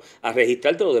propio carro a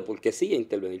registrártelo de por qué sí a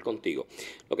intervenir contigo.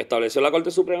 Lo que estableció la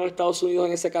Corte Suprema de Estados Unidos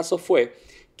en ese caso fue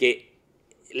que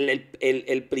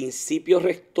el principio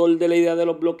rector de la idea de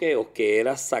los bloqueos, que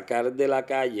era sacar de la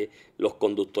calle los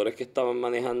conductores que estaban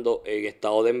manejando en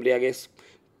estado de embriaguez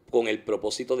con el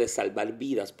propósito de salvar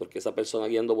vidas, porque esa persona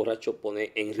guiando borracho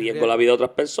pone en riesgo la vida de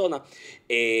otras personas,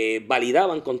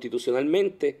 validaban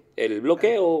constitucionalmente el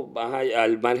bloqueo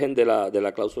al margen de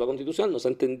la cláusula constitucional. No se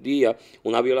entendía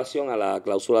una violación a la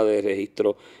cláusula de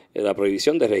registro, la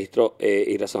prohibición de registro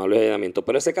irrazonable de allanamiento.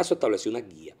 Pero ese caso estableció una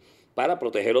guía para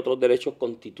proteger otros derechos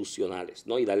constitucionales,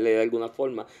 ¿no? Y darle de alguna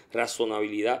forma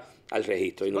razonabilidad al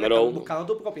registro. Y número uno, buscando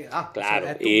tu propiedad. claro, O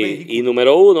sea, es tu y vehículo.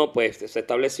 número uno, pues se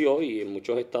estableció, y en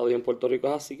muchos estados y en Puerto Rico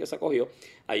es así que se acogió,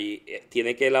 ahí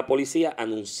tiene que la policía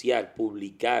anunciar,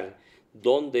 publicar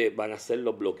dónde van a hacer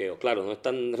los bloqueos. Claro, no es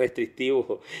tan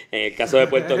restrictivo en el caso de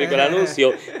Puerto Rico el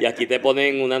anuncio, y aquí te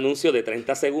ponen un anuncio de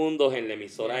 30 segundos en la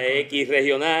emisora X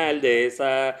regional de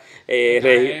esa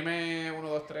región.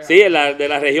 M123. Sí, de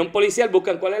la región policial,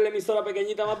 buscan cuál es la emisora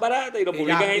pequeñita más barata y lo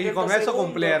publican ahí. Y con eso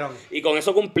cumplieron. Y con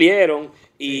eso cumplieron.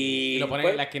 Y lo ponen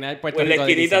pues, en la esquina del Puerto pues, Rico. la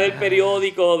de esquinita Quizá. del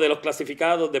periódico, de los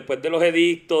clasificados, después de los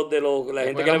edictos, de la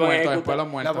gente que le van a Después ejecutar. los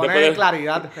Lo muertos. ponen Después en de-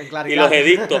 claridad. Y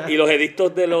los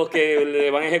edictos de los que le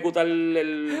van a ejecutar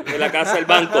de la casa del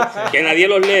banco, que nadie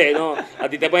los lee, ¿no? A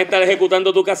ti te pueden estar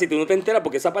ejecutando tu casa y tú no te enteras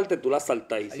porque esa parte tú la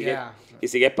saltas y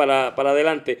sigues para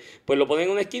adelante. Pues lo ponen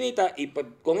en una esquinita y pues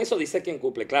con eso dice quién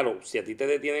cumple. Claro, si a ti te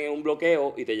detienen en un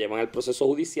bloqueo y te llevan al proceso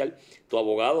judicial, tu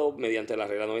abogado, mediante la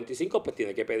regla 95, pues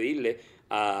tiene que pedirle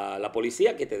a la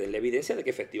policía que te den la evidencia de que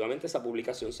efectivamente esa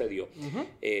publicación se dio.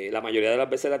 La mayoría de las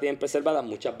veces la tienen preservada,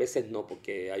 muchas veces no,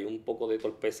 porque hay un poco de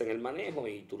torpeza en el manejo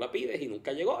y tú la pides y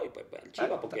nunca llegó y pues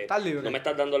archiva porque estás libre. no me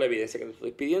estás dando la evidencia que te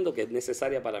estoy pidiendo, que es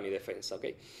necesaria para mi defensa, ¿ok?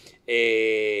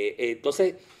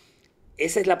 Entonces,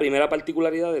 esa es la primera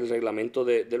particularidad del reglamento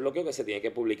del bloqueo que se tiene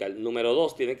que publicar. Número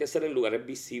 2, tiene que ser en lugares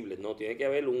visibles, ¿no? Tiene que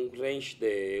haber un range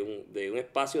de un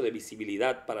espacio de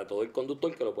visibilidad para todo el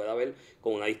conductor que lo pueda ver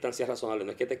con una distancia razonable.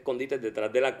 No es que te escondiste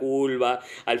detrás de la curva,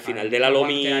 al final de la Que ahí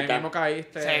lomita. mismo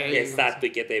caíste. Sí. Exacto,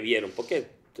 y que te vieron.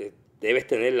 Porque debes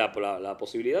tener la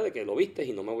posibilidad de que lo vistes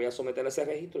y no me voy a someter a ese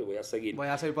registro y voy a seguir Voy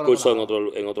a seguir por curso otro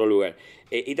lado. en otro lugar.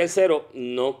 Y tercero,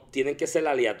 no tienen que ser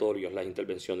aleatorios las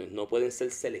intervenciones, no pueden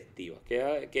ser selectivas.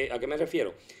 ¿A qué me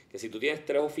refiero? Que si tú tienes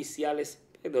 3 oficiales,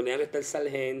 de ordinario está el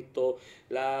sargento,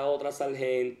 la otra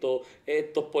sargento,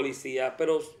 estos policías,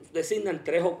 pero designan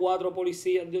 3 o 4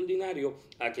 policías de ordinario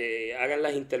a que hagan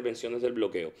las intervenciones del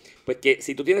bloqueo. Pues que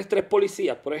si tú tienes 3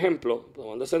 policías, por ejemplo,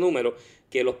 tomando ese número,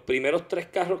 que los primeros 3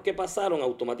 carros que pasaron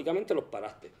automáticamente los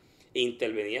paraste.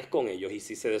 Intervenías con ellos, y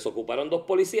si se desocuparon 2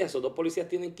 policías, esos 2 policías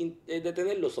tienen que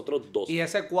detener los otros 2. Y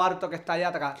ese cuarto que está allá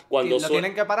atrás, Cuando ¿lo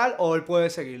tienen que parar o él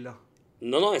puede seguirlo?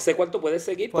 No, ese cuarto puede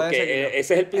seguir Puede porque seguirlo.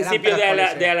 ese es el principio Eran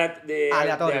 3 de policías.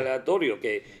 Aleatorio. aleatorio,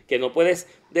 que no puedes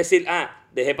decir,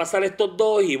 dejé pasar estos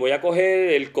dos y voy a coger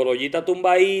el Corollita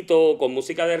tumbadito con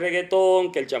música de reggaetón,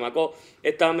 que el chamaco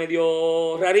está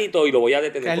medio rarito y lo voy a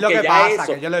detener. Que es lo porque que ya pasa,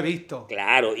 eso, que yo lo he visto.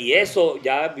 claro, y eso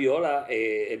ya viola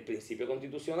el principio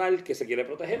constitucional que se quiere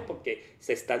proteger porque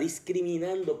se está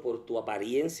discriminando por tu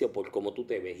apariencia o por cómo tú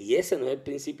te ves. Y ese no es el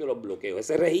principio de los bloqueos.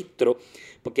 Ese registro,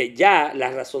 porque ya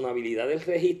la razonabilidad del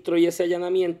registro y ese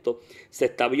allanamiento se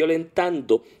está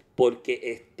violentando porque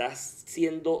estás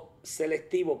siendo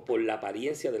selectivo por la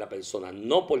apariencia de la persona,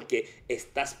 no porque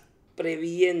estás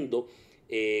previendo,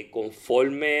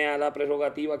 conforme a la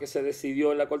prerrogativa que se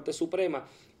decidió en la Corte Suprema,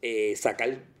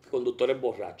 sacar conductores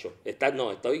borrachos.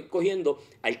 Estoy cogiendo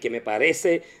al que me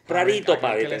parece rarito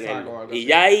para aquel que le detenerlo. saco, algo Y así.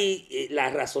 ya ahí la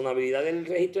razonabilidad del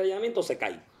registro de allanamiento se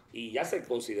cae y ya se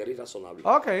considera irrazonable.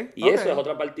 Ok, Y ok. eso es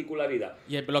otra particularidad.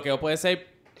 Y el bloqueo puede ser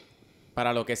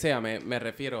para lo que sea, me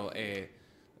refiero.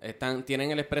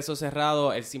 Tienen el expreso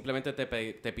cerrado, él simplemente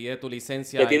te pide tu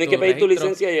licencia. Te y tienen tu que pedir tu registro,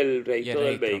 licencia y el y el registro del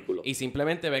registro. vehículo. Y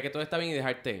simplemente ve que todo está bien y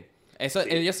dejarte. Eso, Sí.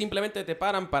 ellos simplemente te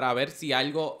paran para ver si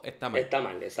algo está mal. Está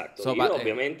mal, exacto. So, y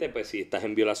obviamente, pues si estás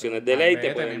en violaciones de Malvete, ley, te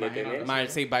me pueden imagino, detener. ¿no?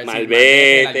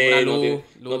 Malvete, alguna no, luz,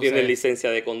 no tienes luces.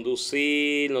 licencia de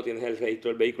conducir, no tienes el registro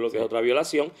del vehículo, que es otra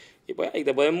violación, y pues ahí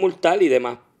te pueden multar y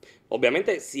demás.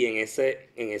 Obviamente, si en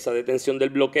esa detención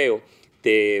del bloqueo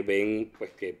te ven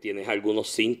pues que tienes algunos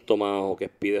síntomas o que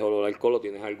pides olor al alcohol o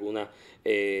tienes algunos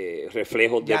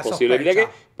reflejos de Ya posible sospecha. embriaguez,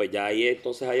 pues ya ahí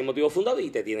entonces hay motivo fundado y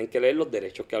te tienen que leer los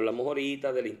derechos que hablamos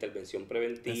ahorita de la intervención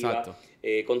preventiva Exacto.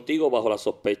 contigo bajo la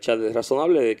sospecha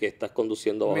razonable de que estás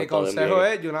conduciendo bajo Mi estado de consejo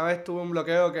embriaguez. es, yo una vez tuve un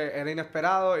bloqueo que era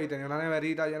inesperado y tenía una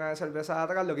neverita llena de cervezas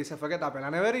atrás. Lo que hice fue que tapé la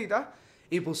neverita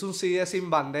y puse un CD Sin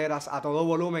Banderas a todo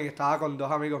volumen y estaba con dos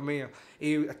amigos míos.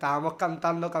 Y estábamos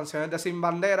cantando canciones de Sin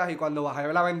Banderas y cuando bajé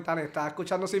de la ventana y estaba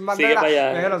escuchando Sin Banderas, para allá.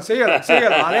 me dijeron, síguelo,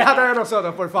 aléjate de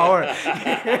nosotros, por favor.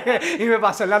 Y me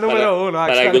pasé en la número uno. Para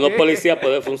actually. algunos policías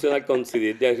puede funcionar con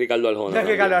CD de Ricardo Arjona. De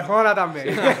también. Ricardo Arjona también.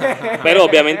 Pero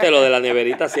obviamente lo de la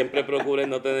neverita siempre procuren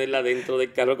no tenerla dentro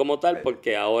del carro como tal,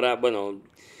 porque ahora, bueno,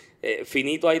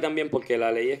 finito ahí también, porque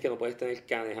la ley es que no puedes tener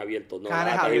canes abiertos, no Canes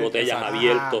latas y abiertos, botellas exacto.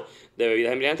 abiertos de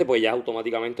bebidas embriagantes, pues ya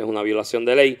automáticamente es una violación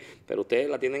de ley. Pero usted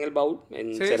la tiene en el baúl,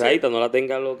 encerradita, no la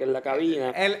tenga en lo que es la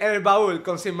cabina. En el baúl,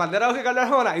 con Sin Banderas o Ricardo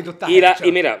Arjona y tú estás Y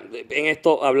hecho. mira, en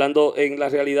esto, hablando en la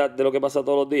realidad de lo que pasa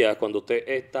todos los días, cuando usted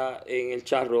está en el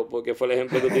charro, porque fue el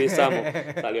ejemplo que utilizamos,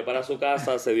 salió para su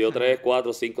casa, se dio 3,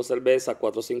 4, 5 cervezas,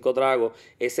 4, 5 tragos,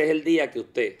 ese es el día que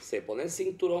usted se pone el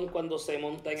cinturón cuando se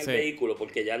monta en el Sí. vehículo,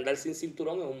 porque ya andar sin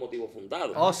cinturón es un motivo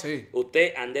fundado. Oh, sí.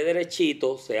 Usted ande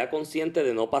derechito, sea consciente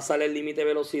de no pasar el límite de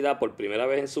velocidad por primera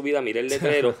vez en su vida, mire el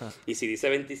letrero y si dice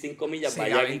 25 millas, Sí,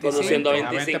 vaya a aquí 25, conduciendo a a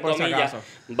 20 25 por si millas, acaso.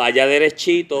 vaya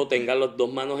derechito, tenga las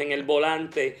dos manos en el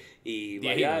volante y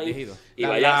Viejito, vaya ahí. viejito. Y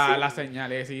vaya así. Las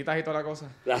señalecitas y toda la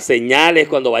cosa. Las señales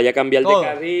cuando vaya a cambiar Todo. de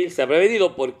carril, se ha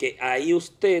prevenido porque ahí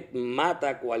usted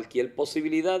mata cualquier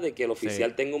posibilidad de que el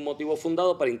oficial tenga un motivo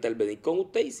fundado para intervenir con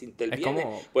usted y si interviene,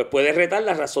 como- pues puede retar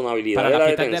la razonabilidad Para de las la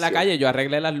fiestas de la detención. calle, yo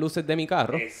arreglé las luces de mi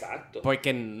carro. Exacto.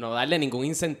 Porque no darle ningún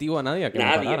incentivo a nadie a que me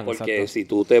Nadie, pararan, porque exacto. si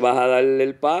tú te vas a dar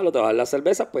el palo, te vas a dar la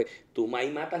cerveza, pues tú ahí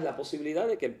matas la posibilidad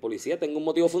de que el policía tenga un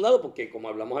motivo fundado, porque como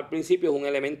hablamos al principio, es un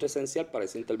elemento esencial para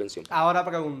esa intervención. Ahora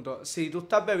pregunto, si tú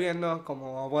estás bebiendo,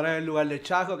 como vamos a poner el lugar de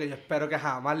Chaco, que yo espero que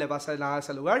jamás le pase nada a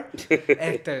ese lugar,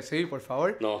 sí, por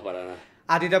favor. No, para nada.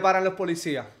 A ti te paran los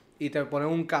policías y te ponen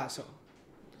un caso.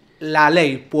 ¿La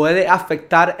ley puede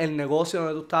afectar el negocio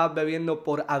donde tú estabas bebiendo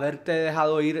por haberte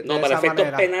dejado ir No, de para esa efectos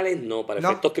manera? penales no, para No.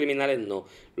 efectos criminales no.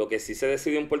 Lo que sí se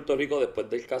decidió en Puerto Rico después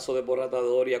del caso de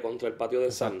Porratadoria contra el Patio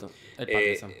de San, Exacto, el Patio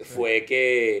de San. fue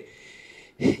que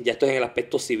ya esto es en el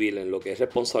aspecto civil, en lo que es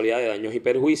responsabilidad de daños y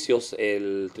perjuicios,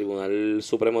 el Tribunal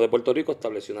Supremo de Puerto Rico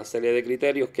estableció una serie de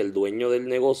criterios que el dueño del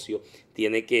negocio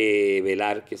tiene que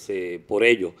velar por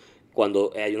ello.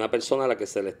 Cuando hay una persona a la que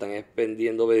se le están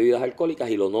expendiendo bebidas alcohólicas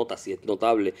y lo nota, si es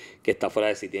notable que está fuera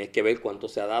de sí, tienes que ver cuánto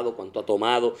se ha dado, cuánto ha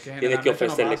tomado, Que tienes que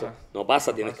generalmente ofrecerle, no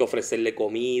pasa. tienes que ofrecerle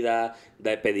comida,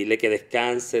 pedirle que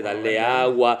descanse, darle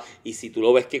agua, y si tú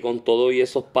lo ves que con todo y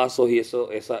esos pasos y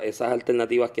esas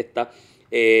alternativas que está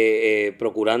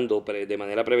procurando de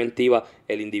manera preventiva,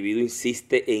 el individuo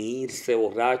insiste en irse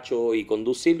borracho y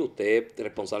conducirlo, usted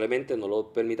responsablemente no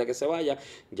lo permita que se vaya,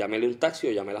 llámele un taxi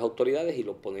o llame a las autoridades y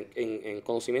lo ponen en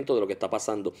conocimiento de lo que está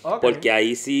pasando. Ok. Porque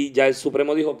ahí sí ya el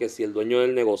Supremo dijo que si el dueño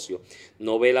del negocio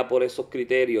no vela por esos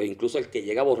criterios, incluso el que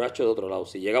llega borracho de otro lado,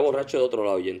 si llega borracho de otro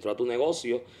lado y entró a tu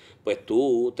negocio, pues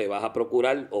tú te vas a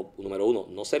procurar, o número uno,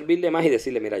 no servirle más y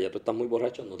decirle, mira, ya tú estás muy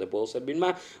borracho, no te puedo servir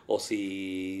más, o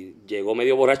si llegó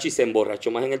medio borracho y se emborrachó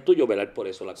más en el tuyo, velar por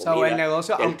eso, la sea, comida, el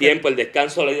negocio, el aunque- tiempo, el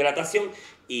descanso, la hidratación,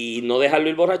 y no dejarlo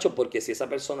ir borracho, porque si esa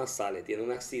persona sale, tiene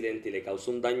un accidente y le causa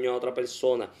un daño a otra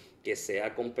persona que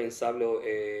sea compensable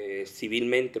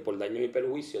civilmente por daños y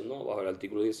perjuicios, ¿no? Bajo el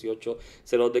artículo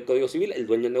 18.02 del Código Civil, el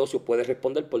dueño del negocio puede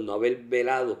responder por no haber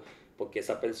velado porque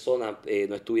esa persona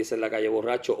no estuviese en la calle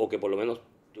borracho, o que por lo menos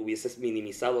hubieses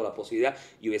minimizado la posibilidad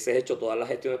y hubieses hecho todas las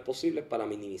gestiones posibles para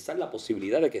minimizar la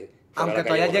posibilidad de que fuera a Aunque la tú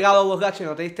calle hayas borracho. llegado borracho y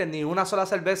no te diste ni una sola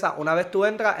cerveza, una vez tú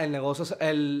entras, el negocio,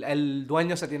 el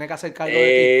dueño se tiene que hacer cargo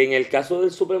de En el caso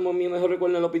del Supremo, mi mejor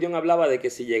recuerdo en la opinión hablaba de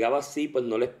que si llegaba así, pues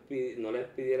no les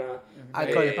pidiera,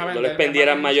 Alcohol. Es para no les vender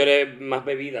vendieran más más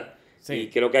bebidas. Sí. Y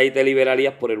creo que ahí te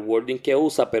liberarías por el wording que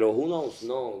usa, pero who knows,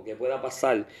 no, que pueda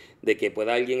pasar de que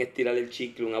pueda alguien estirar el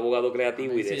chicle, un abogado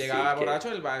creativo y Si decir llegaba que-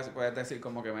 borracho, él puede decir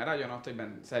como que, mira, yo no estoy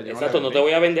vendiendo. O sea, yo exacto, le no te vendí.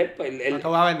 voy a vender, pues ti. No te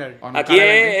voy a vender. O nunca aquí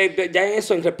le vendí. ya en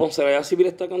eso, en responsabilidad civil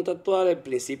extracontractual, el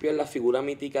principio es la figura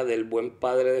mítica del buen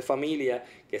padre de familia,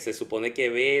 que se supone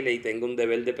que vele y tenga un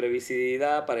deber de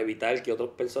previsibilidad para evitar que otras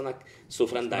personas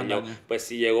sufran daño. Pues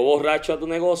si llegó borracho a tu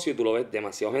negocio y tú lo ves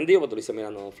demasiado vendido, pues tú le dices,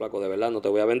 mira, no, flaco, de verdad, no te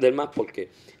voy a vender más porque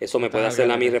eso me puede hacer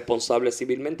a mí responsable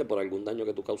civilmente por algún daño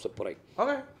que tú causes por ahí. Ok.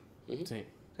 Sí.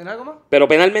 ¿Tienes algo más? Pero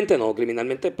penalmente no,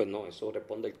 criminalmente pues no, eso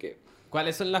responde el que...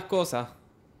 ¿Cuáles son las cosas?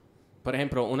 Por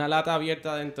ejemplo, una lata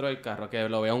abierta dentro del carro, que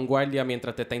lo vea un guardia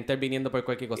mientras te está interviniendo por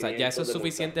cualquier cosa. ¿Ya eso es 500 de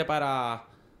suficiente para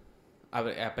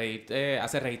pedirte,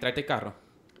 registrarte el carro?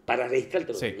 Para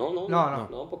registrarte. Sí.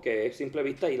 No. Porque es simple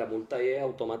vista y la multa es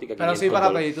automática. Pero sí 500 para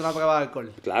dólares. pedirte una prueba de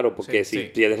alcohol. Claro, porque Sí, si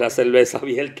sí. tienes la cerveza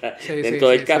abierta Sí, dentro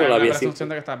sí, del sí, carro, Hay la una vía presunción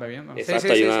simple. de que estás bebiendo. Exacto, Sí,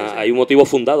 sí, sí, sí. hay un motivo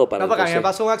fundado para No, porque a mí me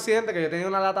entonces- pasó un accidente que yo tenía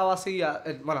una lata vacía,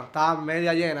 bueno, estaba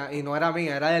media llena y no era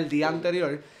mía, era del día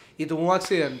anterior, y tuve un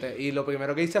accidente. Y lo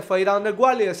primero que hice fue ir a donde el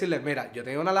guardia y decirle, mira, yo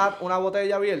tenía una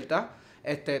botella abierta,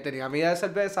 tenía media de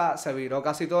cerveza, se viró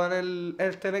casi todo en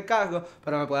el carro,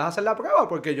 pero me puedes hacer la prueba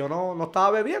porque yo no estaba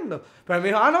bebiendo. Pero él me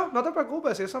dijo, no te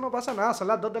preocupes, si eso no pasa nada, son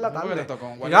las 2 de la porque tarde. te tocó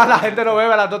un Y guardia. la gente no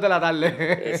bebe a las 2 de la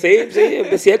tarde. Sí,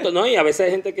 es cierto, ¿no? Y a veces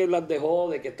hay gente que las dejó,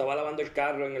 de que estaba lavando el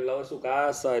carro en el lado de su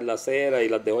casa, en la acera, y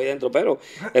las dejó ahí dentro. Pero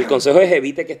el consejo es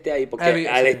evite que esté ahí, porque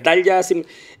al Sí. estar ya...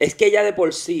 es que ya de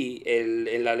por sí,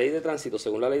 en la ley de tránsito,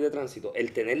 según la ley de tránsito,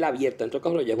 el tenerla abierta dentro del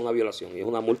carro ya es una violación, y es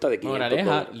una multa de 500 Moraleja,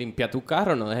 dólares. limpia tu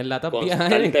carro, no dejes latas viejas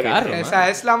en el Constantemente. carro. Esa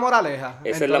mano. es la moraleja.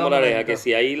 Esa en es la todo moraleja, momento. que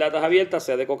si hay latas abiertas,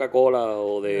 sea de Coca-Cola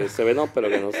o de 7-Up, pero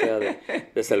que no sea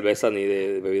de cerveza ni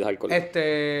de bebidas alcohólicas.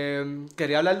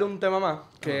 Quería hablar de un tema más,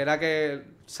 que era que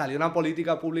salió una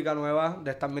política pública nueva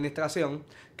de esta administración,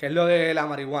 que es lo de la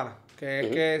marihuana. Que es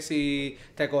que si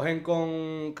te cogen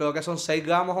con, creo que son 6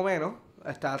 gramos o menos,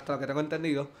 hasta lo que tengo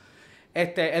entendido,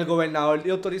 el gobernador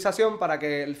dio autorización para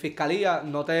que el fiscalía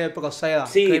no te proceda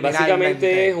Sí, criminalmente.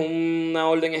 básicamente es una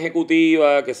orden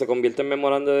ejecutiva que se convierte en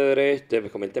memorando de derecho, se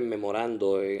convierte en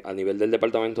memorando a nivel del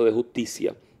Departamento de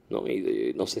Justicia, ¿no?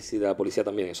 Y no sé si de la policía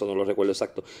también, eso no lo recuerdo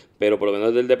exacto, pero por lo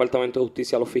menos del Departamento de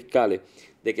Justicia a los fiscales,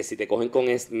 de que si te cogen con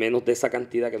menos de esa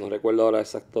cantidad, que no recuerdo ahora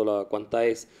exacto cuánta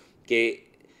es, que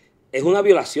es una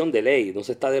violación de ley, no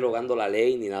se está derogando la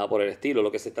ley ni nada por el estilo.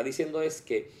 Lo que se está diciendo es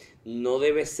que no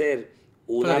debe ser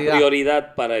una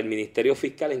prioridad para el Ministerio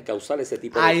Fiscal en causar ese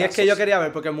tipo de Ahí casos. es que yo quería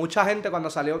ver, porque mucha gente cuando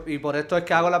salió, y por esto es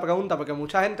que hago la pregunta, porque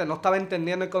mucha gente no estaba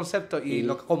entendiendo el concepto, y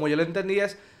como yo lo entendí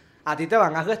es, a ti te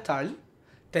van a arrestar,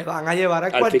 te van a llevar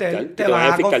al cuartel, fiscal, te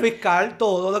van a confiscar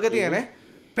todo lo que tienes,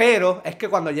 pero es que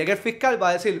cuando llegue el fiscal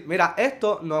va a decir, mira,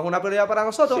 esto no es una prioridad para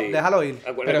nosotros, Sí. déjalo ir.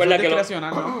 Pero Recuerda eso es que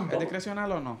discrecional, ¿no? ¿Es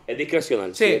discrecional o no? es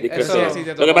discrecional. Sí, es discrecional. eso- Si te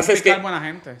Lo tocó que pasa un es que... fiscal buena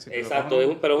gente. Si te tocó Exacto,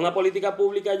 uno- pero es una política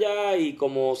pública ya, y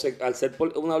como al ser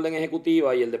una orden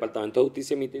ejecutiva y el Departamento de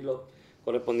Justicia emitir los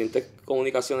correspondientes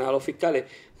comunicaciones a los fiscales,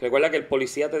 recuerda que el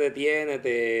policía te detiene,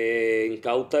 te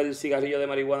incauta el cigarrillo de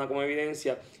marihuana como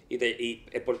evidencia,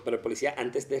 pero el policía,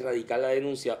 antes de erradicar la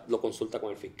denuncia, lo consulta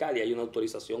con el fiscal y hay una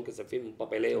autorización que se firma, un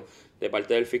papeleo de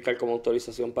parte del fiscal como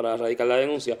autorización para erradicar la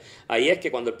denuncia. Ahí es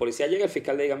que cuando el policía llega, el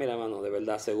fiscal le diga, mira, mano, de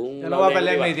verdad, según Yo la no voy a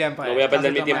ley perder ejecutiva, mi tiempo en no voy a eso.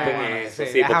 perder mi Así tiempo en toma- eso, sí, sí,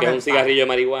 porque déjame es un en cigarrillo de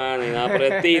marihuana y nada por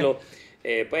el estilo.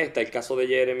 Pues está el caso de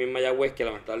Jeremy en Mayagüez, que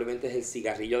lamentablemente es el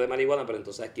cigarrillo de marihuana, pero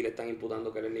entonces aquí le están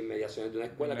imputando que era en las inmediaciones de una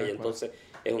escuela, que ya entonces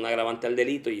es un agravante al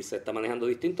delito y se está manejando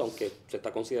distinto, aunque se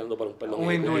está considerando para un perdón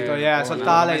Un ejecutivo. indulto, ya, eso como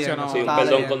estaba no leyendo. mencionó. Sí, un estaba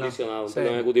perdón leyendo. condicionado, un Sí.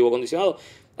 perdón ejecutivo condicionado.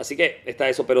 Así que está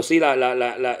eso, pero sí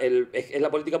es la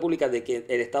política pública de que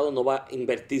el Estado no va a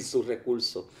invertir sus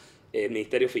recursos, el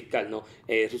Ministerio Fiscal, ¿no?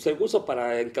 Sus recursos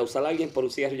para encausar a alguien por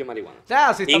un cigarrillo de marihuana.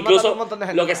 Ya, si están matando Incluso un montón de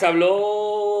gente. lo que se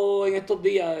habló en estos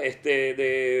días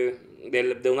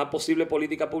de una posible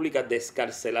política pública de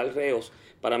escarcelar reos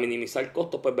para minimizar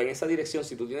costos, pues va en esa dirección.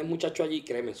 Si tú tienes muchachos allí,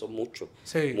 créeme, son muchos.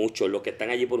 Sí. Muchos. Los que están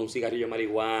allí por un cigarrillo de Se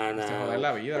marihuana, joden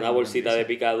la vida, una como bolsita quien de dice.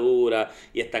 picadura,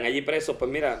 y están allí presos.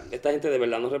 Pues mira, esta gente de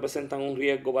verdad no representan un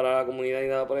riesgo para la comunidad ni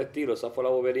nada por el estilo. Esa fue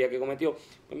la bobería que cometió.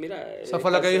 Pues mira... Eso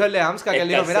fue lo que dijo el de AMSCA, que él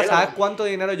dijo, mira, ¿sabes cuánto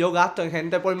dinero yo gasto en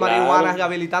gente por marihuana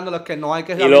rehabilitándolos que no hay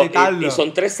que rehabilitarlos? Y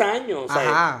son 3 años, ¿sabes?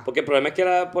 Ajá. Porque el problema es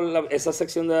que esa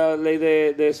sección de la ley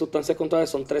de sustancias controladas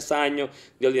son 3 años.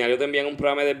 De ordinario te envían un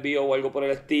programa de desvío o algo por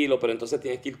el estilo, pero entonces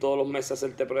tienes que ir todos los meses a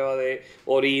hacerte prueba de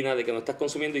orina, de que no estás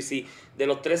consumiendo. Y si de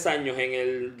los 3 años, en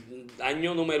el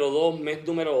año número 2, mes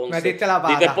número 11, metiste la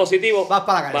pata, diste positivo, vas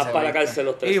para la cárcel. Vas para la cárcel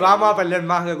los 3 y años. vamos a perder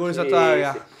más recursos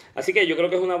todavía. Sí. Así que yo creo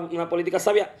que es una política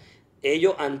sabia.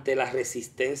 Ellos, ante la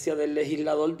resistencia del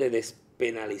legislador de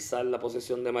despenalizar la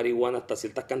posesión de marihuana hasta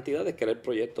ciertas cantidades, que era el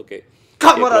proyecto que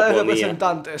Cámara de proponía.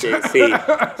 Representantes. Sí,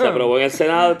 se aprobó en el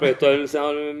Senado, el proyecto del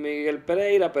senador Miguel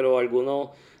Pereira, pero algunos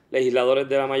legisladores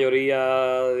de la mayoría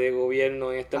de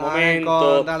gobierno en este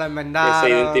momento, la que enmendaron. se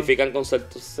identifican con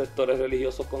ciertos sectores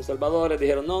religiosos conservadores,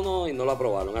 dijeron no, y no lo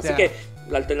aprobaron. Así Ya. que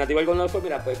la alternativa del gobernador fue,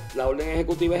 mira, pues la orden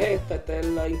ejecutiva es esta es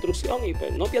la instrucción, y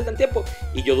pues no pierdan tiempo.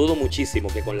 Y yo dudo muchísimo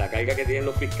que con la carga que tienen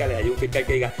los fiscales haya un fiscal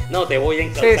que diga, no, te voy a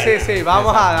encauzar. Sí,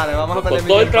 vamos a darle, vamos a perder Con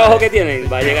todo el mi trabajo tiempo. que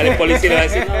tienen, va a llegar el policía y le va a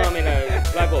decir, no, mira,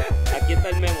 flaco, aquí está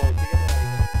el memo,